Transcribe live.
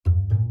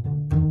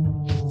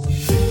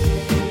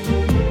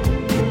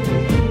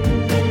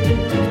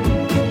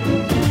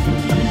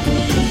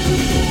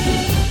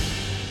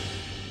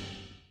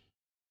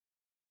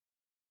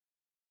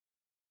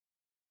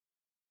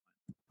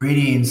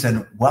Greetings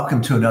and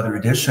welcome to another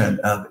edition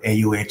of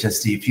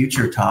AUHSD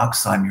Future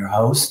Talks. I'm your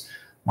host,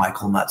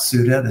 Michael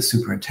Matsuda, the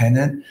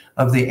superintendent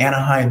of the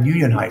Anaheim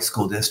Union High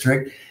School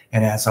District.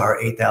 And as our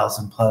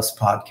 8,000 plus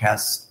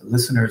podcast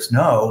listeners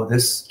know,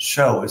 this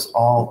show is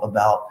all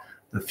about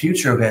the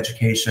future of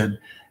education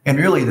and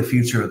really the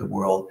future of the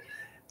world.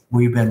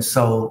 We've been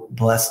so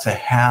blessed to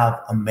have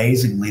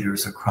amazing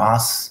leaders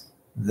across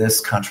this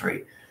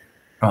country,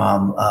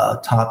 from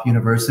top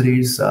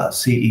universities,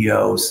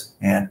 CEOs,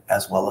 and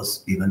as well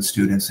as even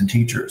students and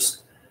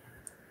teachers.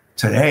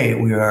 Today,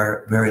 we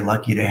are very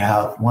lucky to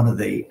have one of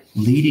the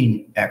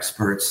leading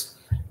experts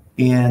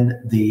in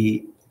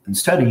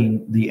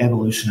studying the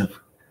evolution of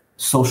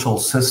social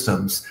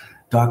systems,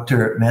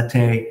 Dr.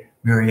 Mette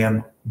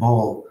Miriam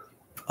Boell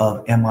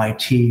of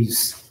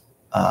MIT's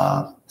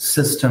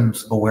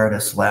Systems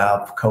Awareness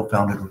Lab,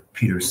 co-founded with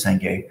Peter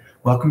Senge.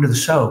 Welcome to the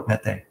show,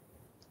 Mette.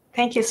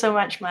 Thank you so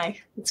much,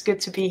 Mike. It's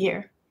good to be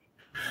here.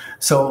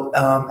 So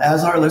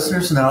as our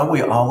listeners know,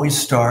 we always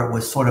start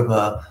with sort of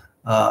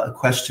a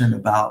question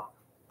about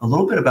a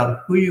little bit about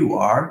who you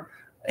are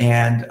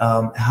and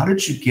how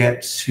did you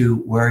get to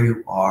where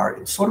you are?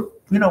 It's sort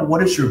of,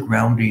 what is your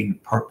grounding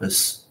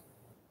purpose?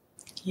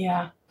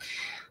 Yeah.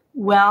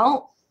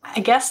 Well, I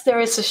guess there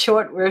is a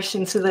short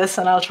version to this,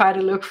 and I'll try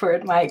to look for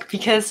it, Mike,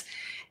 because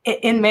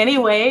in many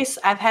ways,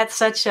 I've had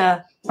such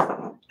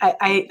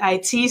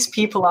I tease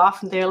people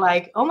often. They're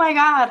like, "Oh my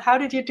God, how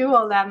did you do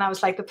all that?" And I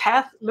was like, "The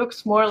path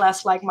looks more or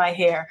less like my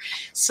hair."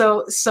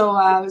 So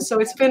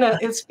it's been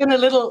a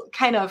little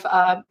kind of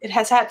it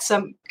has had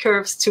some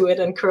curves to it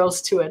and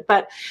curls to it.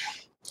 But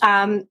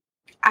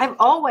I've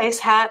always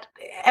had,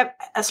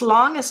 as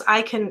long as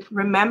I can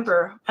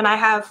remember, and I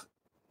have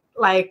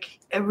like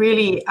a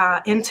really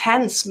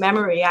intense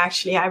memory.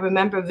 Actually, I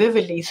remember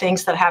vividly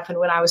things that happened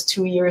when I was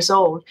 2 years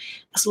old.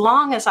 As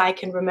long as I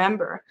can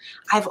remember,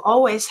 I've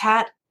always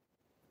had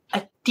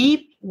a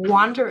deep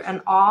wonder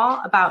and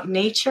awe about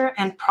nature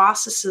and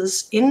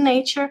processes in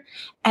nature.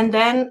 And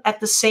then at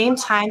the same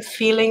time,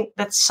 feeling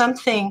that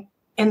something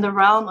in the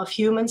realm of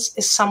humans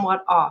is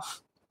somewhat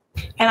off.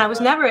 And I was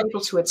never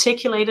able to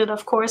articulate it,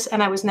 of course,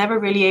 and I was never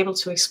really able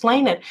to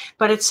explain it.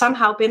 But it's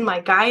somehow been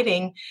my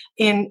guiding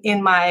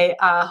in my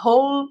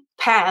whole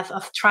path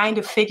of trying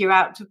to figure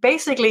out.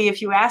 Basically, if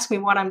you ask me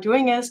what I'm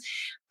doing is,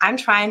 I'm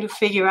trying to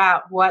figure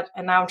out what,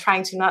 and now I'm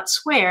trying to not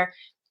swear,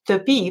 the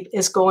beep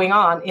is going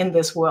on in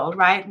this world,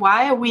 right?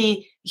 Why are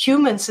we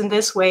humans in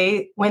this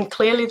way when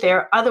clearly there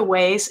are other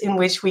ways in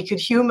which we could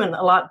human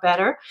a lot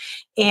better?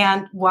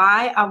 And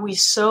why are we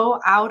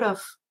so out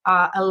of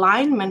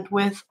alignment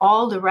with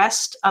all the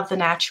rest of the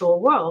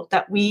natural world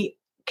that we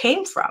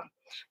came from?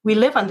 We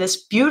live on this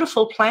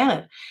beautiful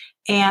planet,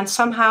 and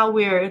somehow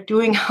we're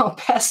doing our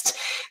best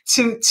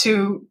to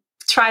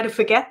try to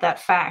forget that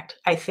fact,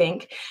 I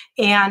think.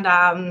 And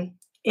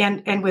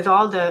with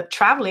all the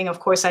traveling, of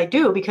course, I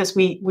do, because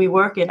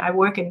I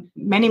work in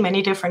many,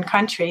 many different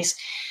countries.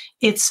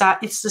 It's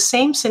the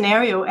same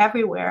scenario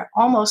everywhere,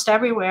 almost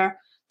everywhere,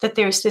 that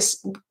there's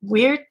this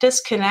weird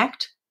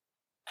disconnect,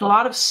 a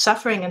lot of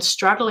suffering and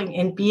struggling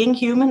in being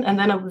human, and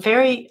then a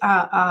very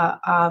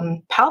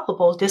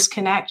palpable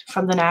disconnect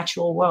from the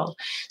natural world.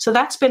 So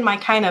that's been my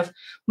kind of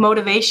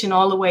motivation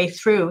all the way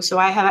through. So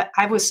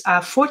I was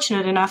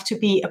fortunate enough to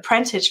be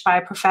apprenticed by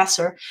a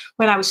professor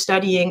when I was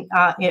studying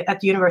at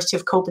the University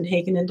of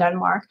Copenhagen in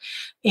Denmark,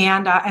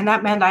 and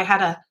that meant I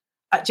had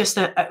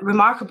a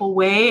remarkable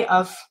way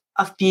of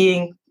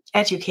being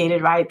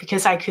educated, right?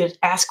 Because I could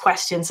ask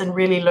questions and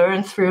really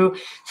learn through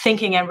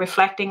thinking and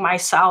reflecting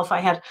myself. I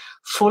had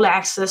full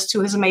access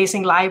to his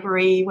amazing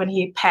library. When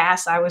he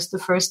passed, I was the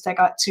first that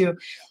got to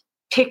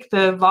pick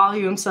the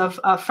volumes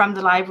from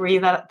the library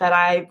that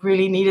I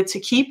really needed to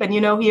keep. And,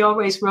 he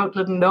always wrote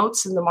little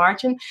notes in the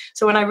margin.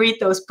 So when I read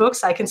those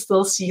books, I can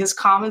still see his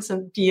comments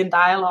and be in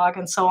dialogue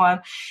and so on.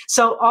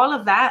 So all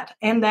of that.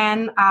 And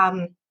then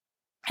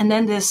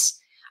this,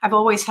 I've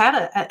always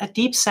had a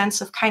deep sense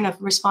of kind of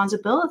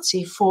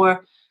responsibility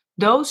for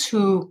those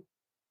who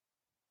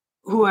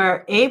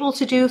are able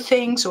to do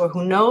things, or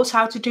who knows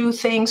how to do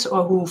things,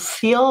 or who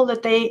feel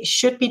that they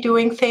should be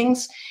doing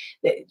things.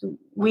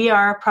 We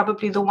are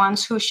probably the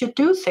ones who should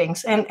do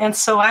things. And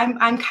so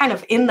I'm kind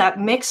of in that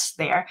mix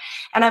there.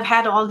 And I've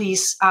had all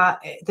these,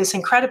 this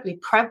incredibly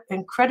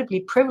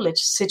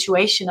privileged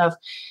situation of,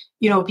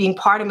 being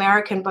part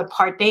American, but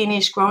part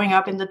Danish, growing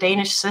up in the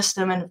Danish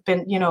system, and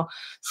been,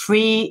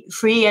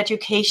 free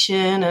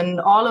education and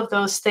all of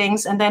those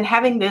things. And then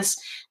having this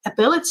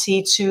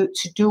ability to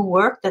do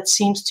work that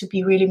seems to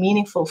be really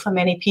meaningful for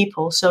many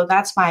people. So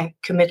that's my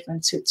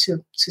commitment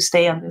to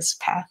stay on this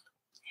path.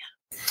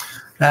 Yeah.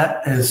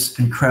 That is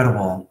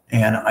incredible.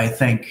 And I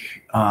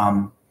think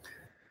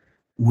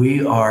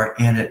we are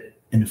in an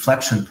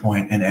inflection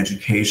point in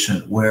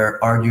education where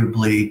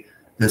arguably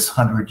this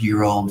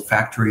 100-year-old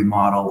factory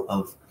model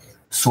of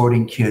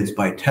sorting kids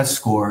by test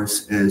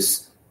scores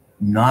is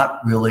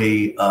not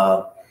really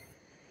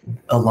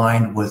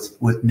aligned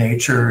with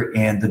nature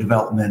and the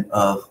development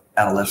of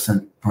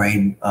adolescent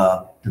brain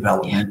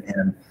development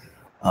and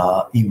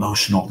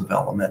emotional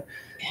development.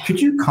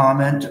 Could you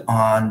comment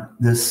on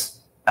this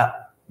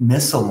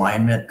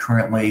misalignment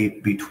currently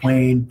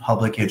between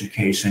public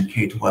education,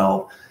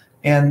 K-12,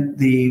 and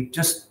the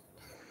just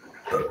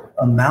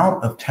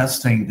amount of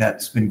testing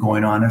that's been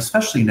going on,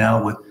 especially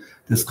now with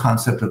this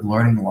concept of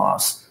learning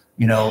loss,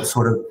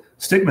 sort of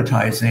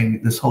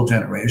stigmatizing this whole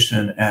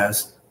generation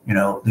as,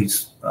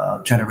 these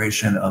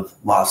generation of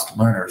lost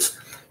learners.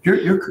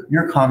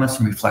 Your comments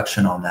and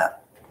reflection on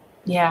that.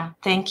 Yeah,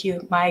 thank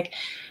you, Mike.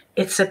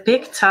 It's a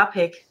big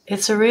topic.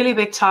 It's a really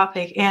big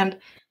topic. And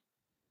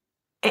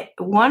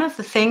one of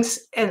the things,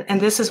 and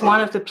this is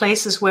one of the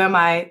places where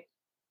my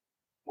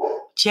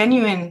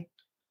genuine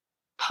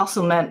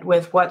puzzlement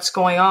with what's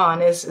going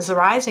on is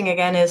arising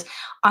again, is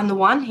on the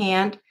one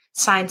hand,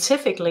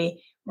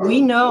 scientifically,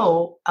 we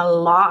know a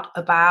lot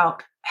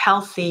about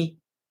healthy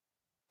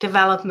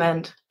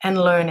development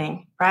and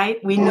learning,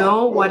 right? We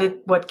know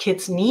what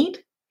kids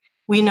need.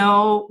 We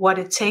know what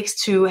it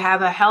takes to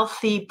have a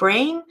healthy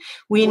brain.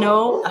 We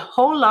know a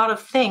whole lot of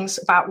things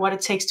about what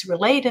it takes to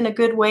relate in a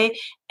good way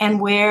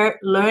and where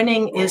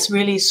learning is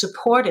really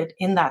supported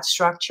in that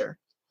structure.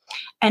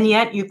 And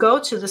yet you go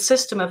to the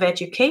system of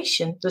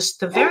education,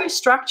 the very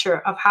structure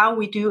of how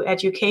we do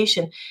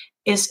education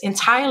is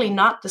entirely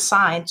not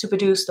designed to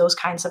produce those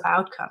kinds of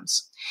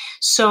outcomes.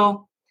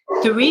 So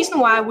the reason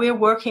why we're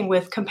working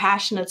with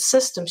compassionate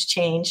systems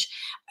change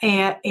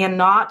and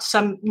not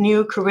some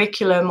new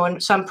curriculum or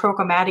some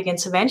programmatic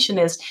intervention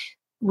is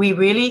we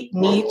really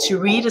need to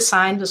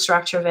redesign the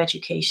structure of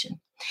education.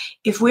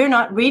 If we're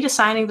not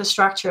redesigning the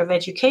structure of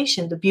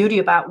education, the beauty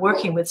about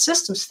working with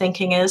systems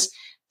thinking is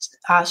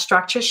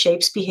structure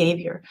shapes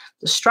behavior.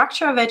 The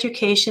structure of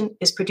education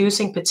is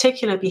producing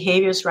particular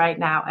behaviors right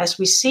now. As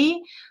we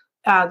see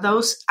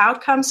those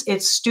outcomes,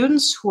 it's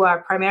students who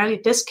are primarily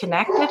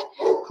disconnected,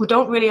 who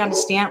don't really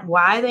understand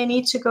why they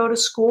need to go to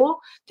school.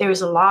 There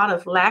is a lot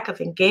of lack of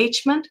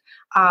engagement,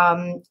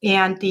 and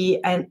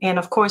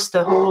of course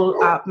the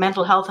whole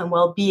mental health and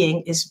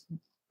well-being is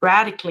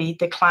radically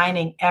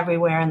declining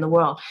everywhere in the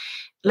world.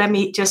 Let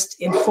me just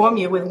inform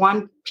you with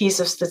one piece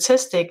of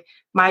statistic,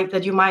 Mike,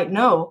 that you might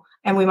know,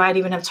 and we might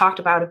even have talked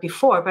about it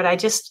before, but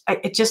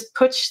it just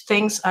puts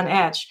things on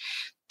edge.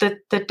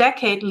 The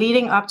decade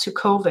leading up to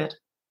COVID,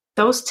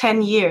 those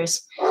 10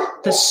 years,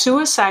 the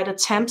suicide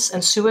attempts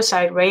and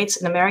suicide rates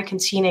in American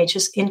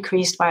teenagers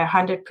increased by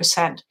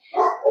 100%.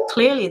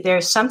 Clearly,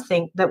 there's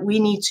something that we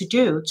need to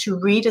do to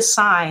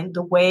redesign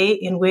the way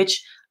in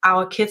which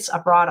our kids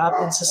are brought up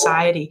in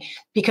society.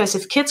 Because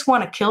if kids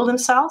want to kill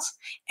themselves,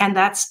 and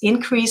that's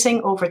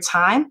increasing over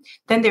time,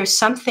 then there's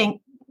something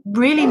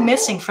really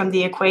missing from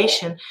the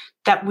equation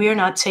that we're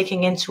not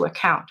taking into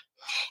account.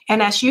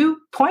 And as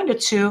you pointed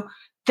to,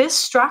 this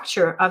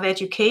structure of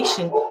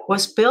education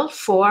was built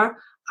for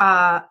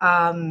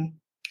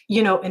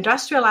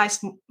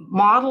industrialized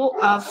model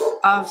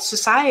of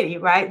society,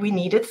 right? We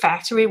needed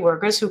factory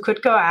workers who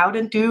could go out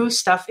and do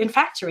stuff in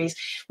factories,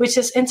 which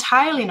is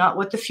entirely not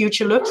what the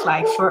future looks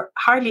like for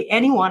hardly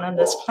anyone on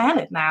this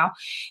planet now.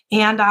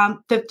 And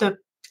the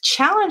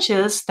challenge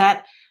is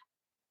that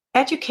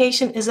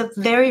education is a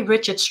very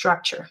rigid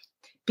structure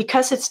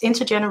because it's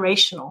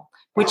intergenerational,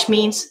 which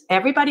means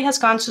everybody has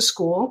gone to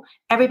school.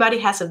 Everybody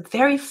has a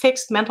very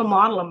fixed mental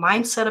model, a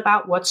mindset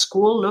about what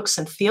school looks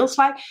and feels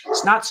like.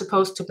 You're not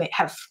supposed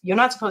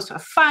to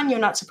have fun. You're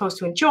not supposed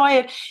to enjoy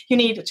it. You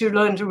need to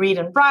learn to read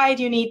and write.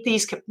 You need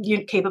these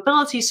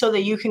capabilities so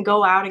that you can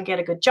go out and get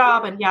a good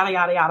job and yada,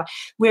 yada, yada.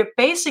 We're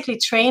basically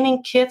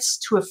training kids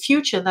to a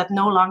future that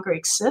no longer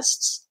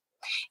exists.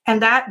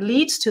 And that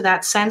leads to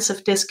that sense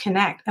of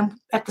disconnect. And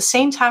at the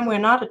same time, we're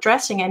not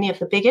addressing any of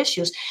the big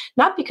issues,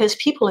 not because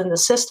people in the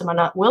system are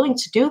not willing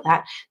to do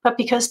that, but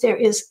because there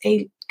is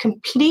a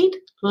complete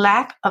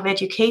lack of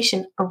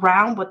education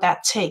around what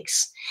that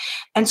takes.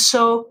 And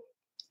so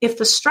if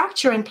the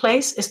structure in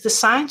place is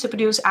designed to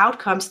produce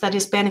outcomes that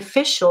is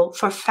beneficial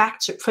for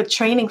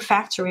training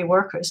factory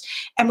workers,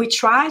 and we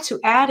try to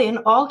add in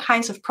all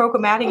kinds of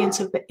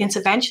programmatic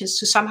interventions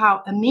to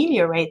somehow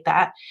ameliorate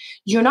that,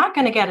 you're not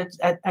going to get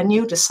a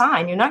new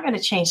design. You're not going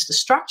to change the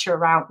structure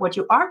around. What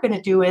you are going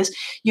to do is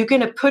you're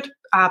going to put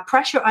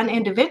pressure on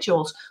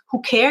individuals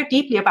who care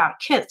deeply about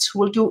kids, who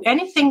will do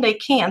anything they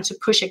can to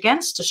push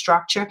against the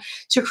structure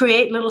to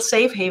create little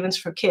safe havens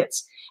for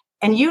kids.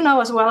 And you know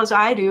as well as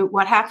I do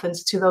what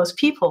happens to those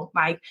people,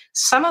 Mike.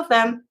 Some of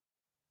them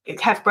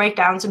have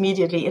breakdowns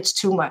immediately. It's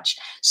too much.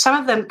 Some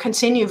of them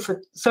continue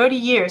for 30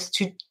 years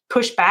to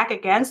push back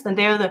against, and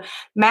they're the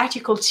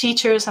magical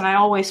teachers, and I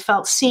always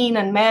felt seen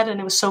and met, and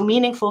it was so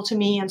meaningful to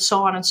me, and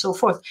so on and so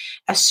forth.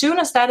 As soon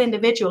as that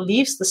individual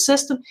leaves the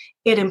system,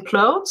 it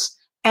implodes,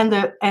 and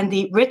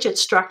the rigid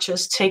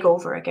structures take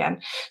over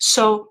again.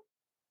 So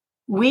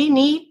we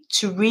need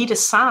to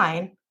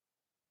redesign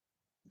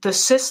the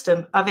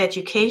system of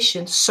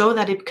education so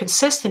that it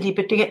consistently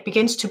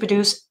begins to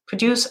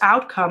produce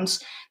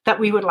outcomes that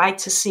we would like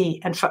to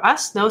see. And for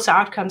us, those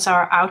outcomes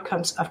are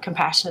outcomes of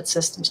compassionate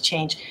systems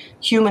change,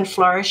 human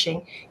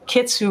flourishing,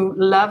 kids who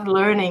love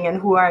learning and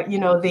who are,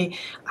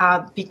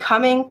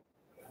 becoming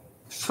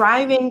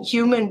thriving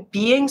human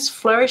beings,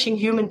 flourishing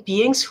human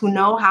beings who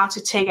know how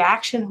to take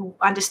action, who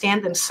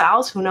understand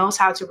themselves, who knows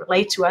how to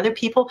relate to other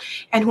people,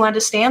 and who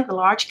understand the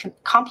large,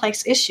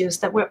 complex issues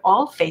that we're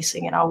all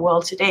facing in our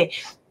world today,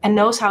 and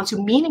knows how to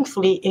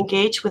meaningfully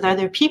engage with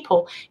other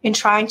people in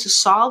trying to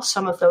solve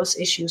some of those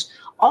issues.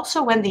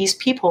 Also, when these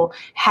people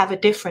have a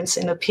difference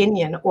in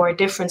opinion, or a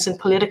difference in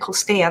political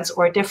stance,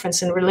 or a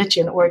difference in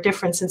religion, or a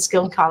difference in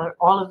skin color,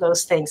 all of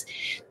those things,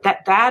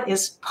 that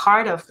is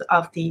part of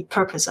the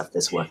purpose of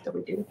this work that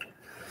we do.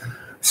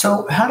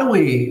 So how do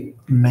we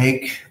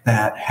make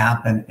that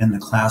happen in the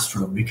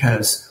classroom?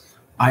 Because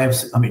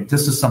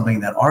this is something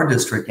that our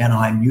district,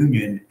 Anaheim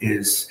Union,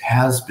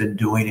 has been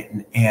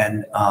doing,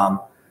 and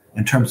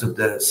in terms of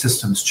the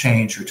systems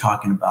change, you're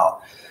talking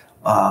about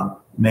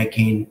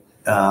making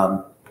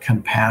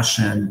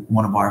compassion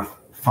one of our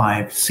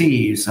 5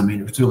 C's.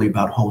 It's really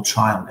about whole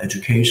child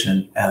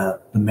education, the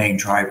main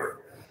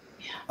driver.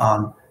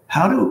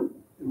 How do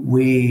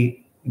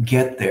we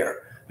get there?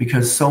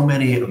 Because so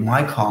many of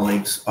my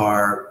colleagues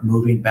are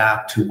moving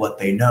back to what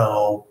they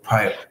know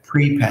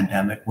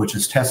pre-pandemic, which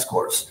is test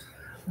scores.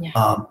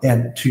 Yeah.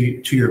 And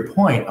to your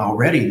point,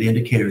 already the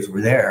indicators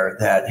were there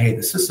that, hey,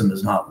 the system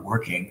is not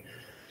working.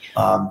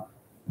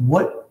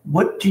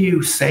 What do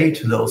you say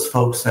to those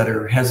folks that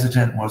are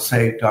hesitant? Will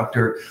say,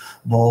 Dr.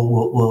 Boell,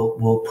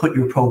 we'll put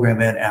your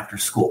program in after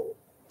school?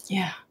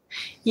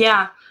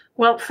 Yeah.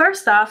 Well,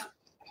 first off,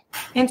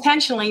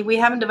 intentionally, we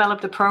haven't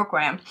developed a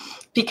program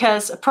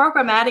because a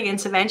programmatic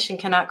intervention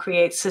cannot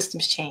create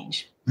systems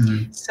change.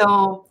 Mm-hmm.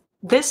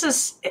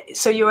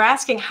 So you're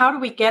asking, how do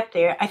we get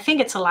there? I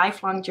think it's a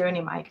lifelong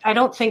journey, Mike. I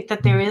don't think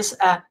that there is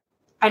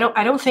I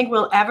don't think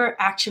we'll ever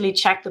actually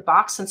check the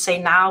box and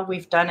say, now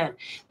we've done it.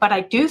 But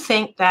I do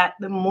think that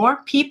the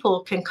more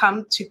people can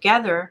come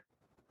together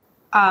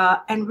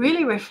and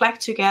really reflect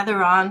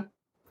together on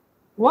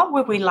what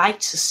would we like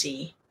to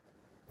see?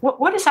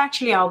 What is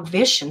actually our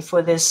vision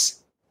for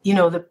this?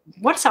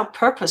 What's our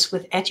purpose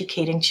with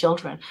educating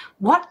children?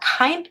 What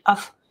kind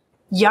of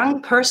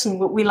young person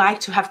would we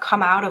like to have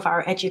come out of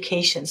our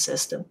education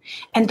system?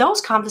 And those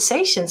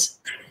conversations,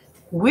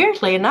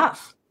 weirdly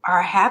enough,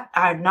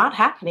 are not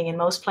happening in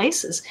most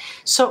places.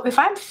 So if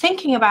I'm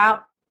thinking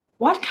about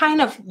what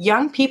kind of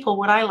young people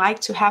would I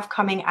like to have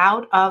coming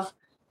out of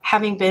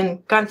having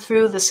gone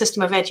through the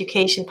system of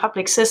education,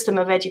 public system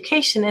of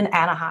education in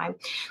Anaheim,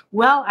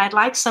 well, I'd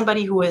like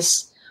somebody who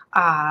is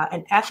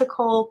an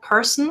ethical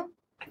person,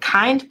 a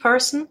kind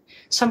person,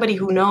 somebody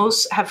who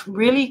have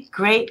really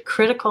great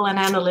critical and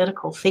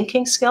analytical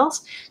thinking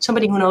skills,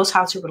 somebody who knows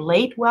how to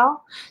relate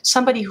well,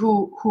 somebody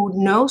who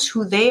knows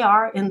who they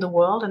are in the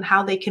world and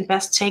how they can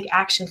best take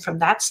action from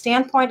that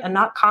standpoint and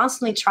not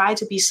constantly try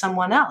to be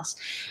someone else.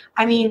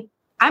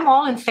 I'm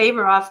all in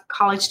favor of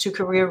college to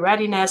career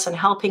readiness and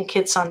helping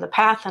kids on the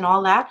path and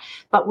all that,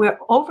 but we're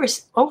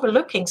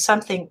overlooking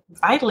something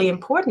vitally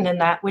important in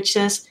that, which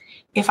is,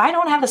 if I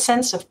don't have a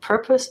sense of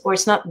purpose, or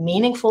it's not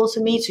meaningful to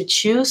me to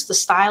choose the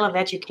style of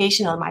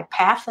education on my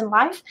path in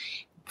life,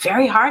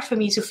 very hard for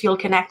me to feel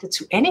connected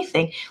to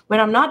anything when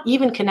I'm not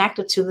even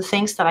connected to the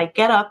things that I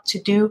get up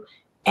to do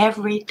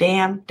every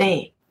damn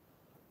day.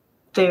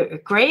 The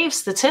grave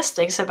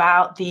statistics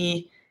about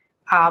the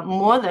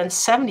more than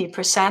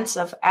 70%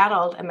 of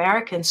adult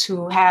Americans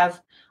who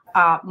have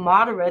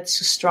moderate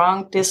to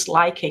strong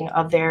disliking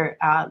of their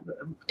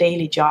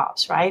daily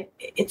jobs, right?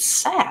 It's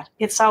sad.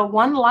 It's our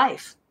one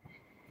life.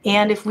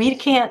 And if we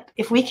can't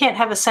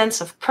have a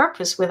sense of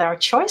purpose with our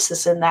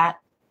choices in that,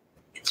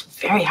 it's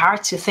very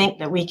hard to think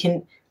that we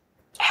can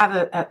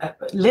have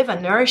live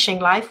a nourishing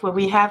life where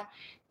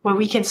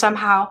we can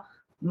somehow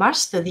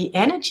muster the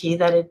energy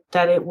that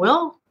it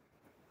will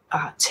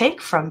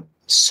take from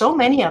so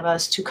many of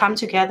us to come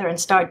together and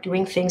start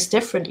doing things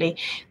differently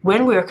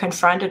when we're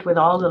confronted with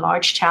all the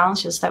large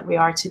challenges that we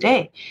are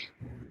today,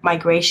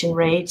 migration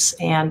rates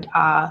and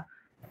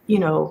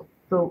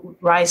the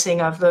rising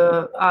of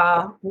the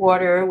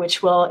water,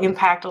 which will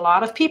impact a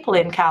lot of people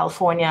in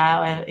California,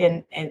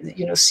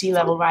 and sea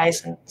level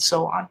rise and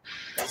so on.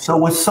 So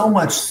with so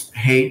much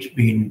hate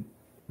being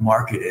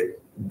marketed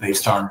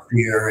based on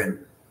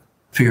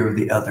fear of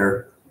the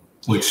other,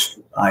 which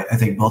I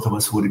think both of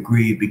us would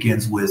agree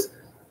begins with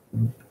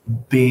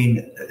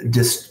being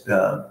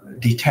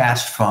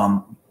detached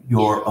from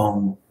your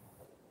own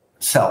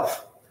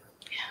self.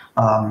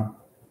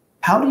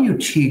 How do you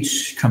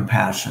teach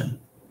compassion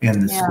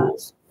in the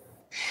schools?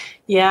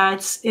 Yeah,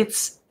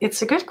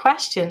 it's a good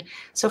question.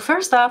 So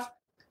first off,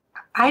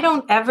 I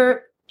don't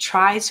ever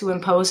try to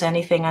impose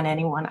anything on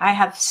anyone. I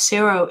have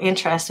zero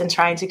interest in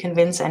trying to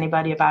convince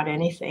anybody about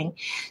anything.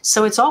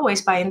 So it's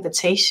always by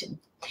invitation.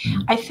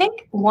 Mm-hmm.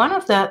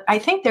 I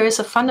think there is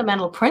a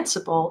fundamental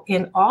principle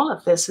in all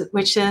of this,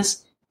 which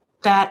is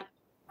that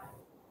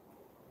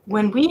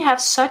when we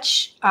have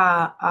such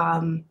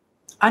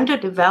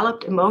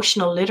underdeveloped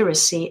emotional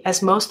literacy,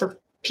 as most of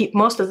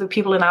the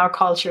people in our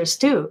cultures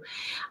do,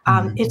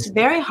 it's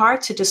very hard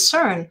to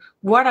discern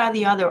what are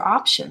the other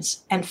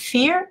options. And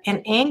fear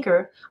and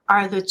anger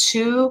are the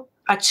two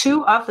are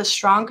two of the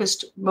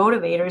strongest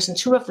motivators and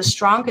two of the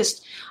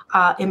strongest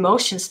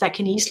emotions that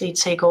can easily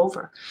take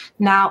over.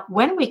 Now,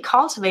 when we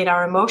cultivate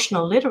our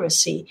emotional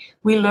literacy,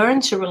 we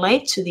learn to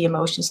relate to the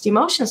emotions. The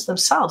emotions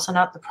themselves are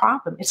not the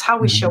problem. It's how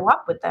we show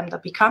up with them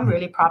that become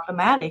really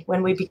problematic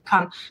when we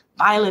become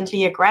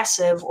violently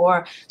aggressive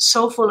or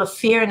so full of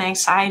fear and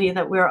anxiety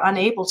that we're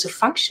unable to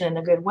function in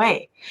a good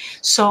way.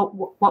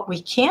 So what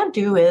we can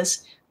do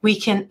is we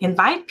can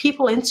invite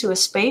people into a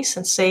space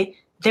and say,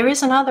 there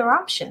is another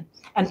option.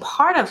 And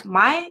part of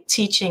my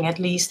teaching, at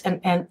least,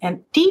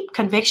 and deep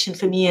conviction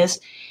for me is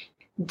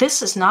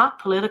this is not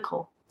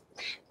political.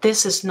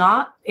 It's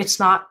not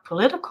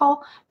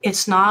political.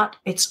 It's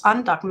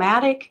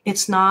undogmatic.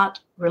 It's not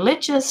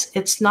religious.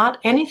 It's not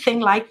anything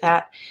like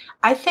that.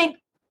 I think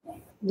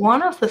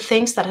one of the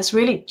things that has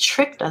really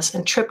tricked us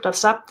and tripped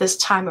us up this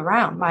time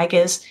around, Mike,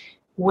 is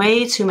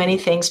way too many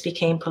things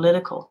became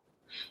political.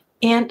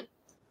 And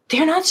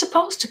they're not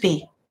supposed to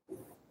be.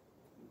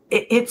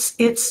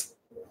 It's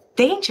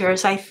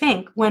dangerous, I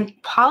think, when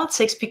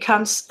politics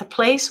becomes a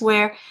place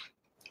where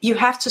you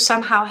have to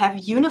somehow have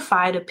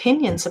unified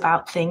opinions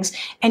about things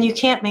and you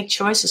can't make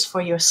choices for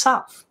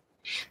yourself.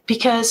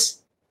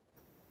 Because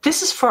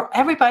this is for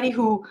everybody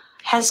who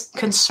has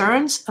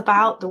concerns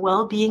about the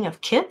well-being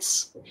of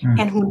kids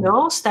and who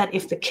knows that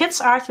if the kids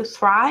are to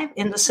thrive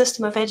in the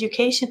system of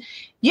education,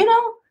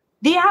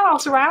 the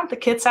adults around the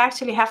kids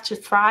actually have to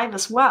thrive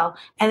as well.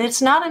 And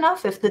it's not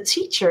enough if the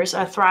teachers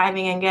are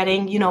thriving and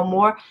getting,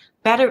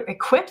 better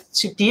equipped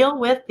to deal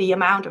with the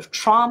amount of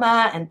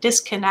trauma and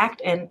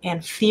disconnect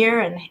and fear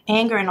and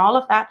anger and all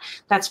of that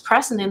that's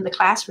present in the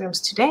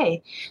classrooms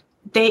today.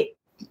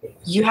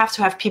 You have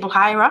to have people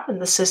higher up in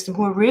the system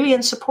who are really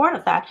in support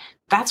of that.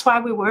 That's why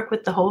we work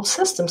with the whole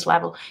systems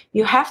level.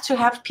 You have to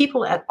have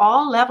people at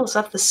all levels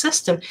of the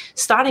system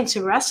starting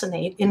to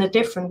resonate in a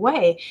different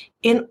way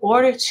in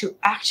order to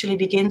actually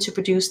begin to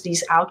produce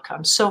these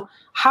outcomes. So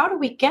how do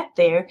we get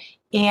there?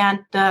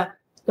 And the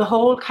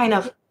whole kind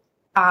of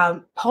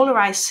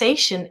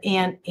polarization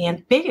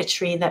and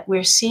bigotry that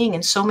we're seeing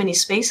in so many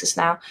spaces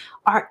now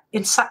are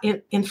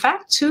in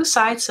fact two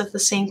sides of the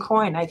same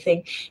coin, I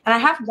think. And I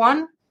have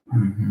one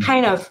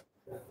kind of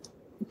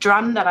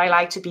drum that I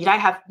like to beat. I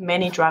have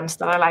many drums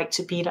that I like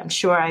to beat. I'm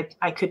sure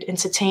I could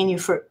entertain you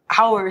for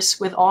hours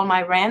with all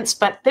my rants,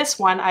 but this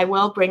one I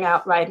will bring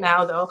out right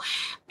now, though.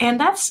 And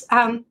that's,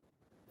 when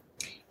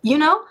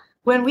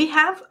we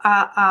have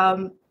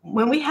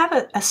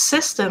a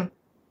system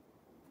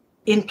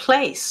in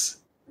place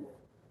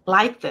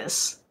like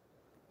this,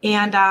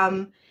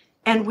 and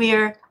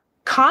we're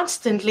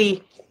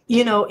constantly,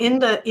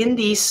 in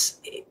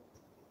these,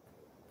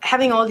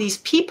 having all these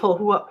people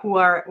who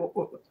are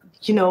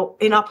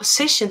in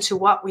opposition to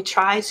what we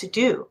try to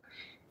do.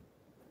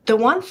 The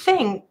one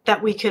thing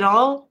that we can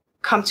all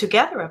come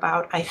together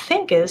about, I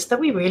think, is that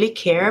we really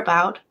care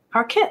about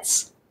our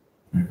kids.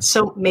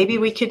 So maybe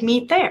we could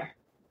meet there.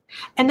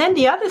 And then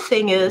the other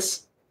thing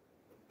is,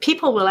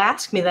 people will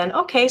ask me then,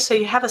 okay, so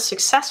you have a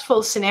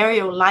successful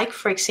scenario like,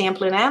 for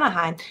example, in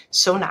Anaheim.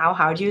 So now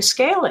how do you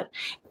scale it?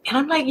 And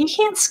I'm like, you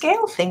can't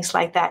scale things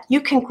like that.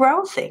 You can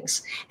grow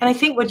things. And I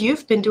think what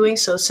you've been doing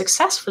so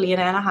successfully in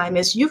Anaheim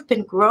is you've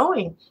been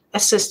growing a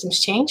systems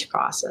change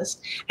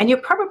process. And you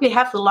probably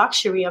have the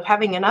luxury of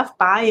having enough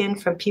buy-in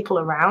from people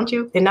around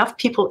you, enough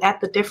people at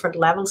the different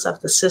levels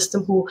of the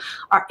system who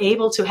are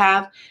able to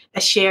have a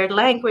shared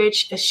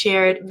language, a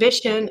shared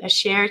vision, a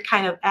shared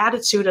kind of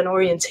attitude and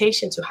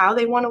orientation to how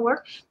they want to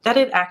work, that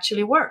it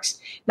actually works.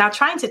 Now,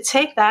 trying to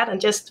take that and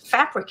just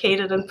fabricate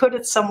it and put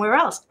it somewhere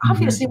else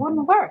obviously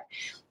wouldn't work,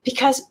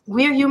 because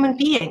we're human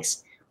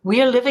beings.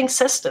 We're living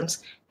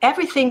systems.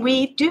 Everything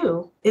we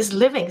do is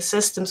living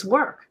systems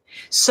work.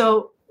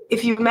 So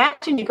if you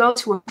imagine you go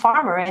to a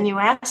farmer and you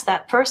ask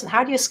that person,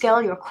 how do you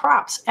scale your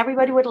crops?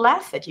 Everybody would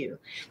laugh at you.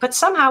 But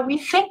somehow we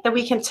think that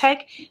we can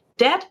take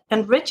dead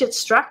and rigid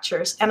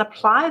structures and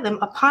apply them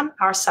upon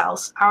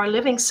ourselves, our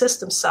living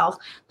system self,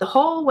 the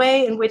whole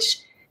way in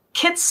which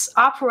kids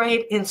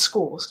operate in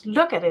schools.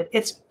 Look at it.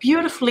 It's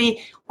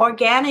beautifully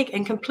organic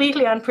and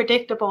completely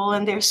unpredictable,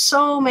 and there's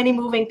so many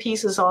moving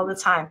pieces all the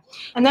time.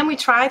 And then we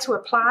try to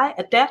apply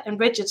a dead and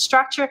rigid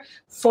structure,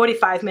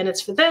 45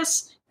 minutes for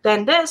this,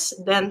 then this,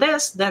 then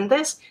this, then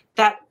this,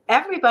 that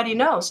everybody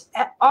knows.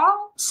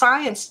 All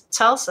science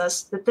tells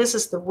us that this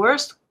is the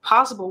worst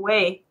possible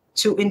way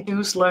to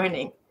induce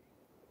learning.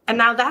 And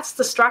now that's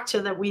the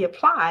structure that we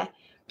apply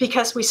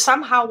because we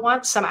somehow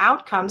want some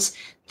outcomes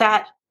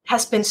that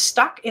has been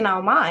stuck in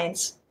our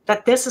minds,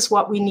 that this is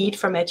what we need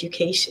from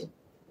education.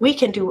 We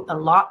can do a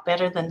lot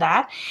better than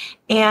that.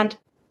 And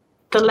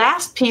the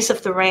last piece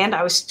of the rant,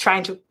 I was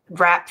trying to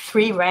wrap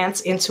 3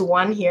 rants into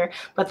one here,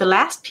 but the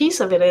last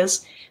piece of it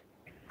is,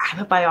 I'm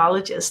a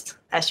biologist,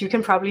 as you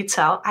can probably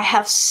tell. I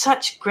have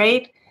such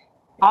great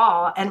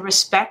awe and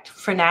respect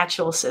for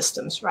natural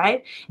systems,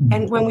 right?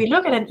 And when we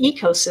look at an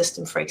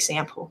ecosystem, for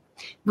example,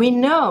 we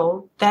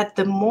know that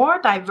the more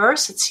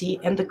diversity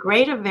and the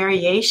greater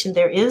variation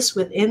there is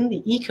within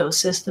the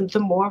ecosystem,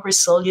 the more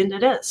resilient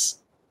it is.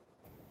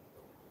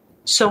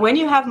 So when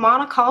you have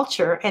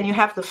monoculture and you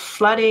have the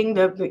flooding,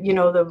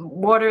 the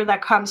water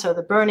that comes or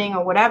the burning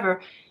or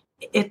whatever,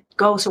 it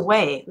goes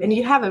away. When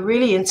you have a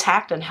really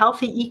intact and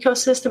healthy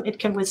ecosystem, it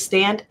can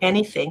withstand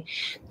anything.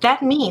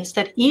 That means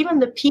that even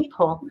the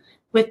people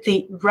with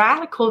the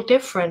radical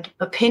different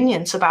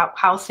opinions about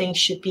how things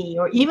should be,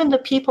 or even the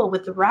people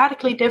with the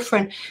radically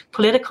different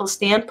political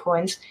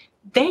standpoints,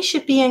 they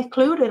should be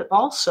included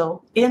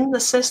also in the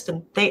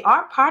system. They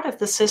are part of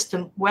the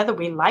system, whether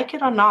we like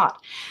it or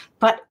not.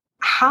 But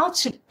how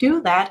to do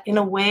that in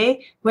a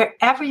way where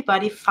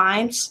everybody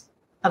finds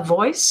a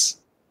voice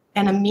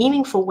and a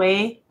meaningful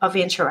way of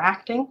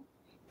interacting.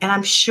 And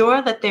I'm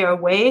sure that there are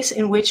ways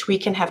in which we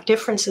can have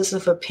differences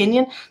of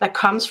opinion that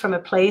comes from a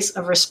place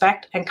of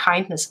respect and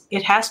kindness.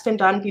 It has been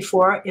done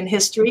before in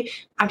history.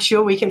 I'm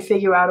sure we can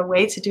figure out a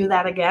way to do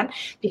that again,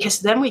 because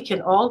then we can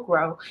all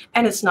grow.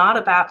 And it's not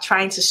about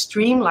trying to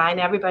streamline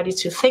everybody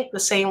to think the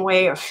same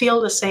way or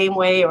feel the same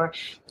way, or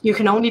you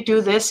can only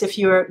do this if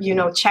you're,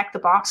 check the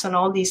box on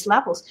all these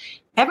levels.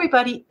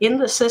 Everybody in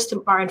the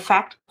system are in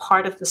fact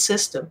part of the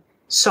system.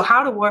 So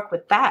how to work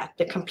with that,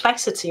 the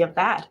complexity of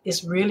that,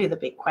 is really the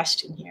big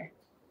question here.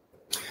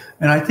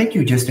 And I think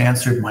you just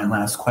answered my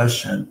last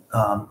question.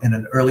 In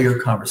an earlier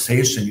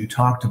conversation, you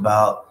talked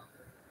about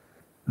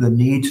the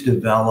need to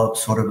develop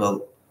sort of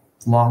a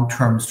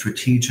long-term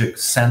strategic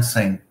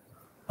sensing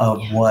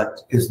of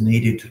what is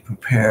needed to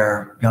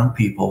prepare young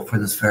people for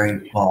this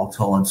very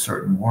volatile,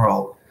 uncertain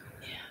world.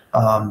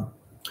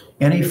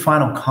 Any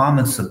final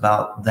comments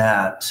about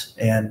that,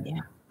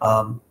 and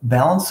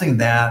balancing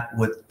that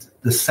with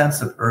the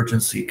sense of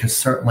urgency, because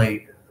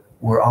certainly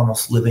we're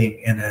almost living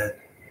in a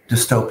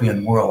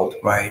dystopian world,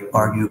 right?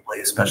 Arguably,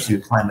 especially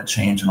with climate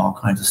change and all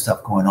kinds of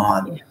stuff going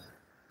on.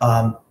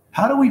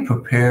 How do we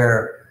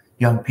prepare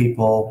young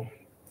people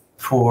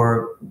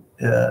for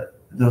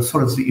the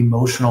sort of the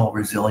emotional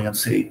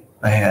resiliency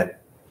ahead?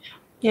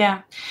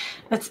 Yeah,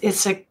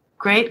 it's a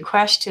great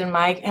question,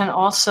 Mike, and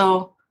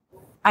also,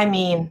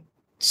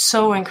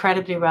 so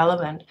incredibly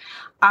relevant.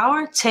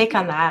 Our take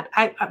on that,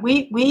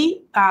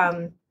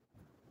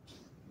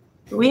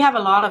 we have a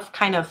lot of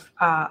kind of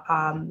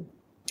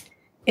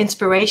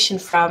inspiration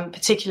from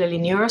particularly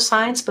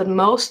neuroscience, but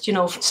most,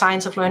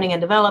 science of learning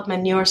and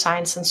development,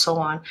 neuroscience, and so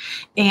on.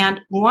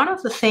 And one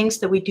of the things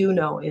that we do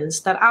know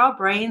is that our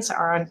brains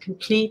are on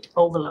complete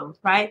overload,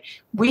 right?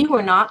 We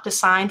were not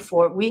designed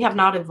we have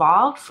not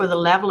evolved for the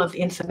level of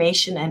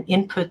information and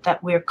input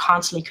that we're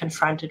constantly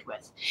confronted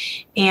with.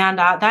 And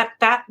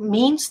that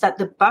means that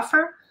the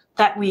buffer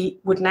that we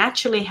would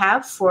naturally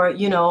have for,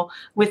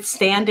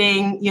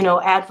 withstanding,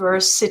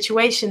 adverse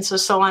situations or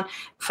so on,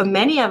 for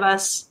many of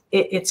us,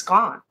 it's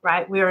gone,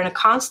 right? We're in a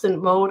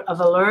constant mode of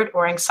alert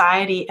or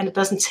anxiety, and it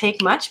doesn't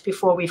take much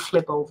before we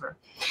flip over.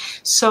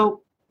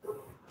 So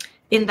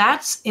in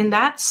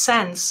that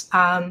sense,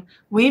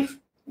 we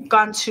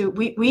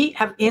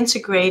have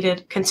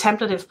integrated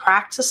contemplative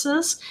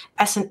practices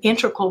as an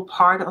integral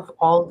part of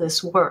all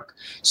this work.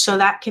 So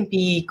that can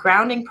be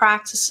grounding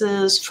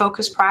practices,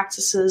 focus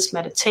practices,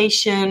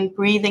 meditation,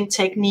 breathing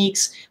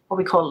techniques, what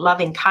we call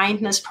loving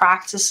kindness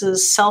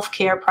practices,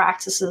 self-care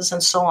practices,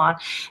 and so on.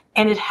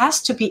 And it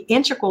has to be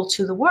integral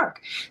to the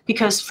work,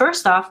 because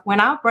first off, when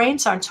our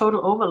brains are in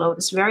total overload,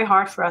 it's very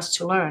hard for us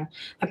to learn.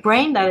 A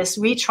brain that is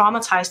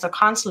re-traumatized or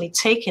constantly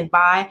taken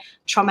by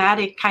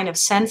traumatic kind of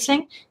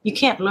sensing, you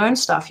can't learn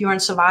stuff. You're in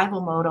survival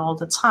mode all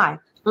the time.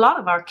 A lot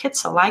of our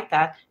kids are like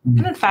that.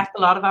 And in fact,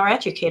 a lot of our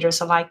educators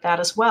are like that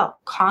as well,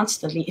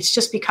 constantly. It's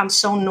just become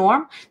so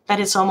norm that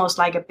it's almost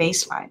like a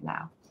baseline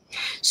now.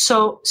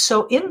 So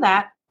in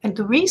that, and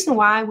the reason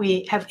why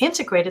we have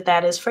integrated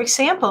that is, for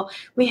example,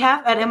 we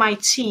have at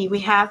MIT, we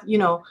have,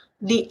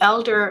 the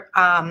elder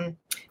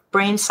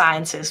brain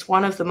scientist,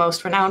 one of the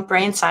most renowned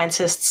brain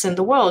scientists in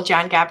the world,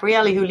 John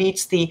Gabrielli, who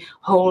leads the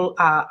whole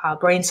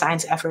brain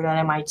science effort at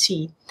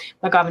MIT,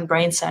 McGovern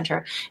Brain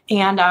Center.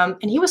 And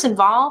he was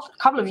involved a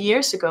couple of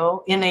years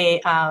ago in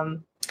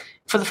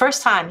for the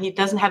first time, he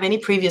doesn't have any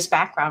previous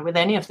background with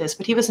any of this,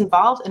 but he was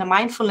involved in a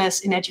mindfulness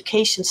in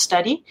education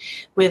study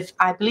with,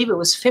 I believe it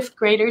was 5th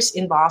graders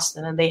in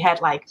Boston, and they had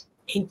like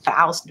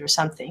 8,000 or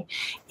something.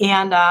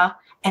 And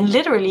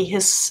literally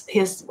his,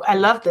 I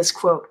love this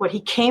quote, what he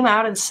came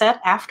out and said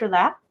after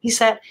that, he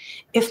said,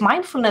 if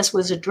mindfulness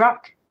was a drug,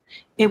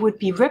 it would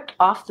be ripped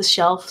off the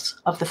shelves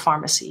of the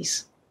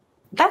pharmacies.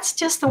 That's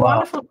just a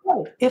wonderful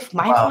quote. If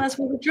mindfulness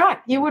was a drug,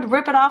 you would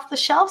rip it off the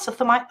shelves of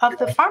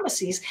the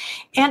pharmacies.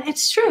 And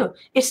it's true.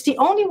 It's the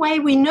only way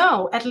we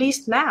know, at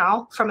least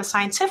now, from a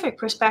scientific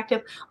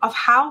perspective, of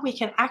how we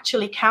can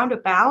actually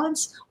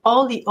counterbalance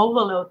all the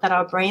overload that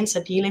our brains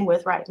are dealing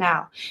with right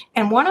now.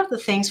 And one of the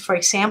things, for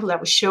example, that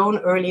was shown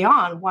early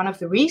on, one of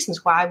the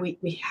reasons why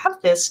we have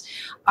this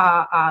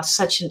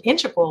such an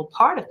integral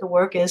part of the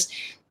work is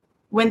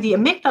when the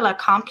amygdala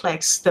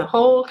complex, the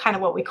whole kind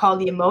of what we call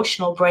the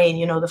emotional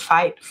brain, the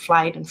fight,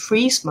 flight, and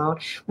freeze mode,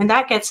 when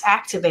that gets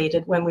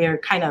activated, when we're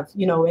kind of,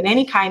 in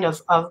any kind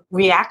of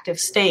reactive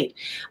state,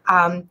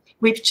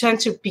 we tend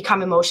to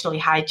become emotionally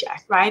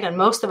hijacked, right? And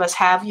most of us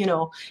have,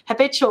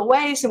 habitual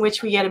ways in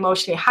which we get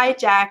emotionally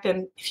hijacked.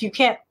 And if you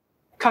can't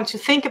come to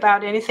think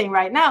about anything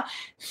right now,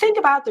 think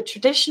about the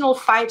traditional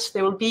fights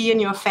there will be in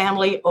your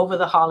family over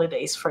the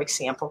holidays, for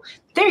example.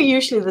 They're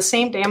usually the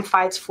same damn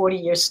fights 40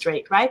 years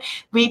straight, right?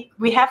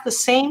 We have the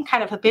same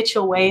kind of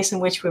habitual ways in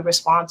which we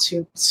respond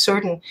to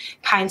certain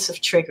kinds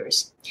of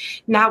triggers.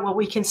 Now, what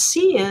we can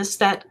see is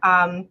that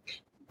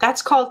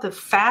that's called the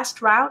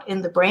fast route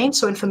in the brain.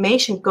 So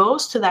information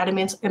goes to that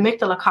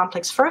amygdala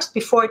complex first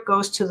before it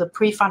goes to the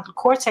prefrontal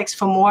cortex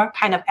for more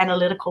kind of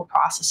analytical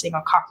processing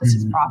or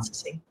cognitive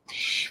processing.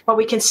 What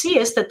we can see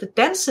is that the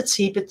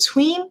density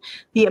between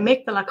the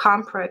amygdala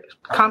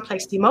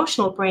complex, the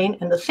emotional brain,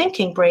 and the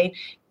thinking brain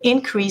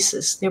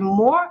increases. There are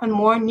more and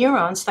more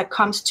neurons that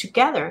comes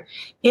together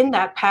in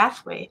that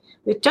pathway.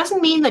 It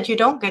doesn't mean that you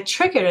don't get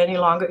triggered any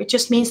longer. It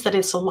just means that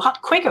it's a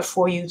lot quicker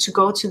for you to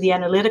go to the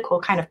analytical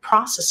kind of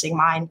processing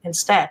mind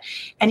instead.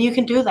 And you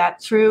can do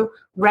that through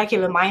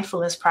regular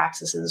mindfulness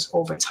practices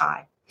over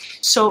time.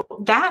 So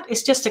that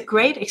is just a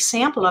great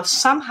example of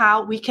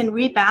somehow we can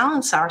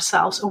rebalance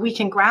ourselves, or we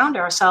can ground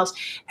ourselves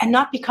and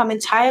not become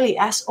entirely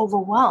as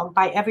overwhelmed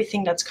by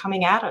everything that's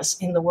coming at us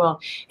in the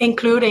world,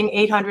 including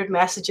 800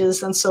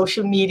 messages on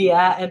social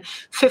media and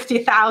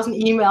 50,000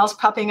 emails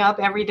popping up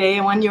every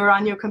day when you're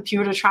on your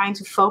computer trying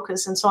to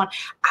focus and so on.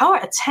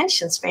 Our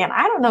attention span,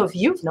 I don't know if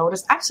you've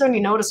noticed, I've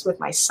certainly noticed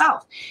with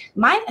myself,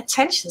 my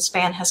attention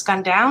span has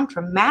gone down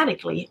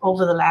dramatically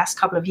over the last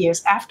couple of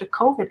years. After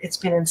COVID, it's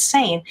been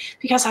insane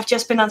because I've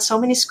just been on so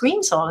many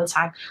screens all the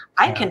time.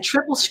 I can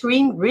triple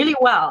screen really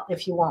well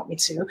if you want me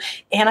to.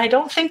 And I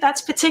don't think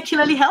that's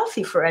particularly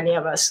healthy for any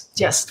of us,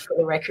 just for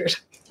the record.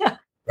 Yeah.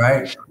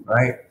 Right.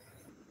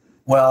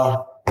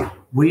 Well,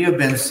 we have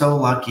been so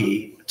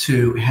lucky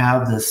to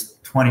have this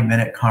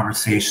 20-minute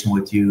conversation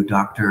with you,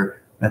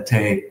 Dr.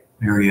 Mette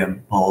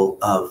Miriam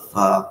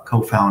Boell,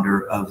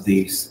 co-founder of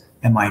the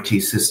MIT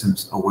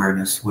Systems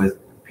Awareness with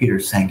Peter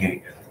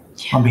Senge.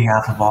 On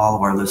behalf of all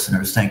of our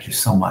listeners, thank you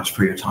so much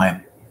for your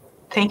time.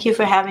 Thank you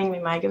for having me,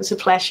 Mike. It was a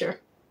pleasure.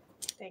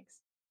 Thanks.